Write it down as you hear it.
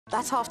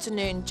That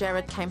afternoon,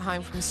 Jared came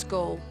home from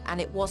school, and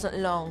it wasn't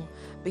long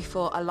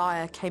before a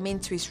liar came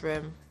into his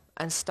room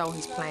and stole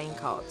his playing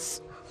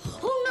cards.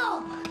 Oh,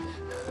 no!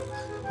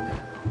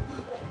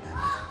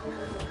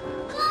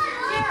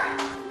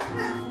 Jared!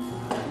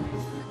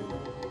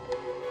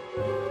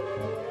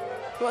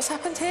 What's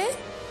happened here?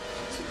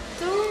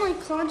 Throwing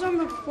my cards on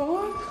the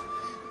floor.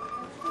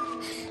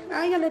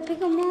 I gotta pick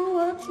them all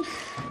up.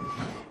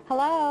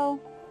 Hello?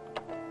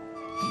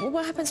 Well,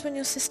 what happens when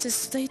your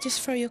sisters, they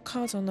just throw your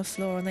cards on the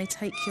floor and they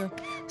take your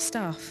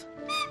stuff?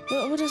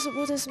 What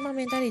does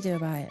Mummy and Daddy do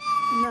about it?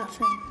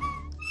 Nothing.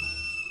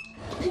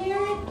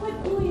 Jared,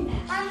 quit doing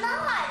that. I'm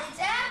not. It's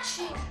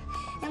action.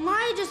 And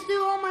Maya just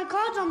threw all my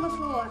cards on the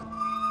floor.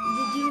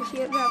 Did you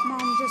hear that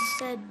Mom just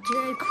said,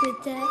 Jared,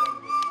 quit that?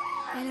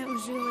 And it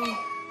was really...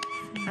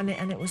 And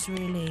it was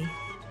really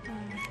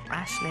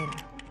Ashlyn.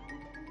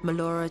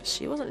 Melora,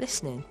 she wasn't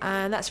listening.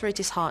 And that's very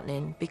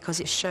disheartening because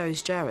it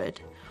shows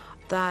Jared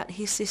that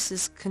his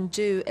sisters can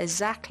do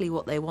exactly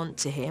what they want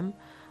to him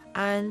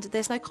and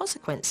there's no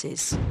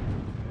consequences.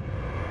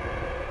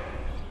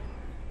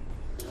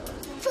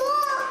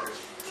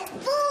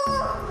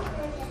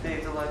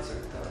 Dave, the lights are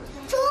done.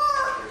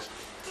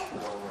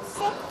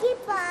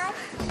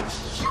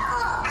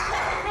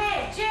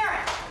 Hey,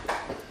 Jared!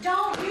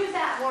 Don't use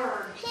that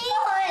word.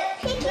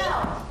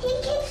 He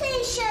keeps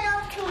saying shut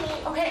up to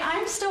me. Okay,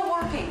 I'm still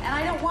working, and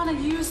I don't want to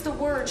use the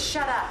word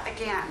shut up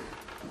again.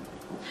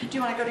 Do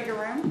you want to go to your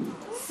room?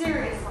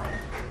 Seriously.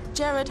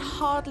 Jared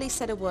hardly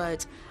said a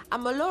word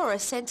and Melora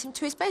sent him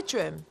to his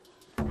bedroom.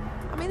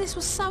 I mean, this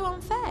was so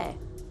unfair.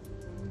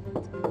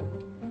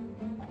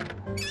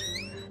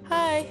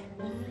 Hi.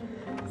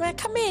 May I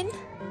come in?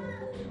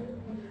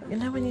 You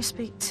know when you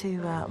speak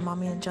to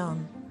Mummy and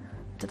John,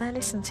 do they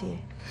listen to you?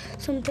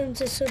 Sometimes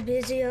they're so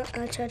busy, I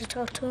try to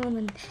talk to them,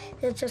 and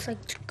they're just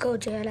like, go,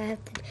 Jared, I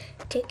have to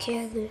take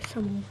care of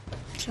some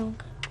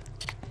junk.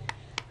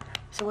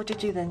 So what do you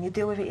do then? You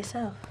deal with it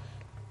yourself?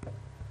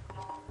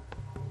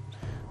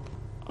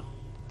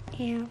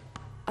 Yeah.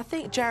 I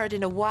think Jared,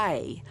 in a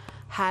way,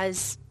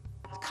 has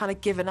kind of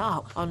given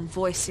up on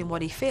voicing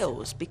what he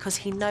feels because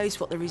he knows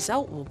what the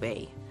result will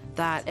be.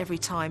 That every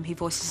time he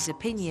voices his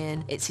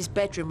opinion, it's his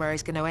bedroom where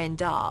he's going to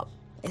end up.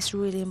 It's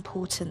really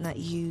important that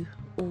you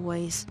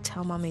always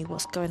tell Mummy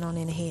what's going on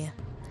in here,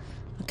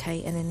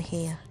 okay, and in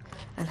here,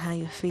 and how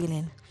you're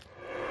feeling.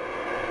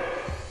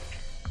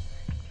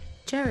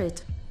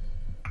 Jared,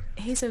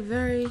 he's a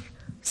very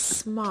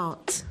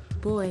smart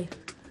boy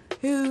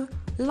who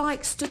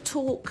likes to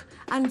talk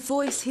and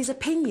voice his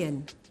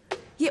opinion.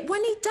 Yet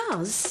when he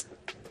does,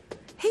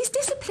 he's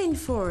disciplined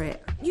for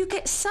it. You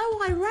get so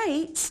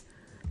irate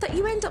that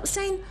you end up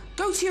saying,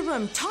 go to your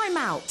room, time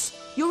out,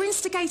 you're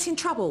instigating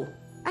trouble.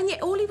 And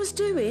yet all he was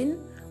doing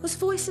was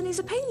voicing his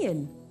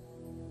opinion.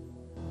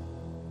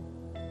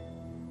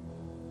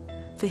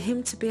 For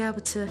him to be able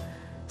to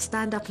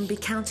stand up and be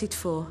counted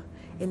for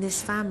in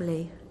this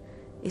family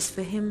is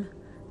for him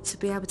to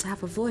be able to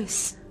have a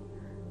voice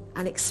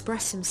and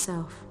express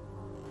himself.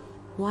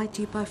 Why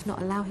do you both not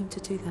allow him to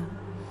do that?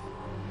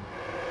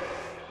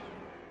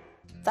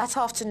 That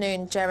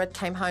afternoon, Jared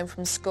came home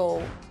from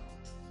school.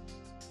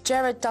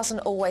 Jared doesn't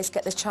always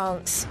get the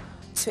chance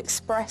to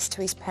express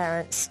to his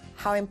parents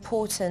how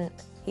important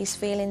his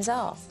feelings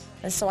are.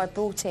 And so I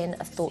brought in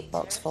a thought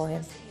box for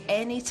him.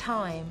 Any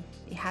time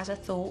he has a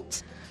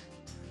thought,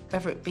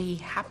 whether it be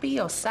happy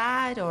or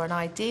sad or an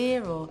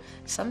idea or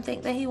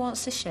something that he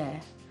wants to share,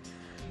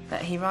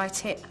 that he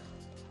write it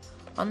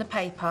on the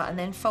paper and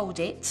then fold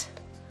it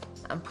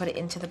and put it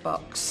into the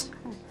box.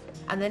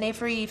 And then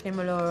every evening,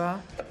 Melora,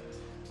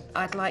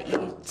 I'd like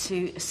you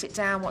to sit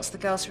down once the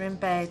girls are in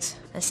bed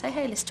and say,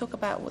 hey, let's talk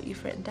about what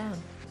you've written down.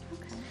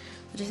 Okay.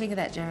 What do you think of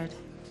that, Jared?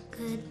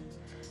 Good.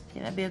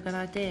 Think that'd be a good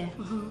idea?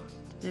 To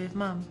do with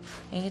Mum?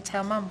 And you can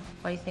tell Mum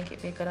why you think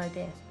it'd be a good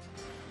idea.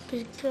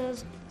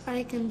 Because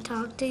I can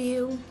talk to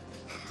you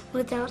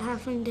without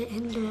having to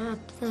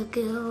interrupt the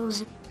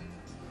girls.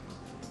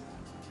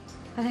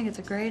 I think it's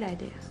a great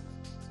idea.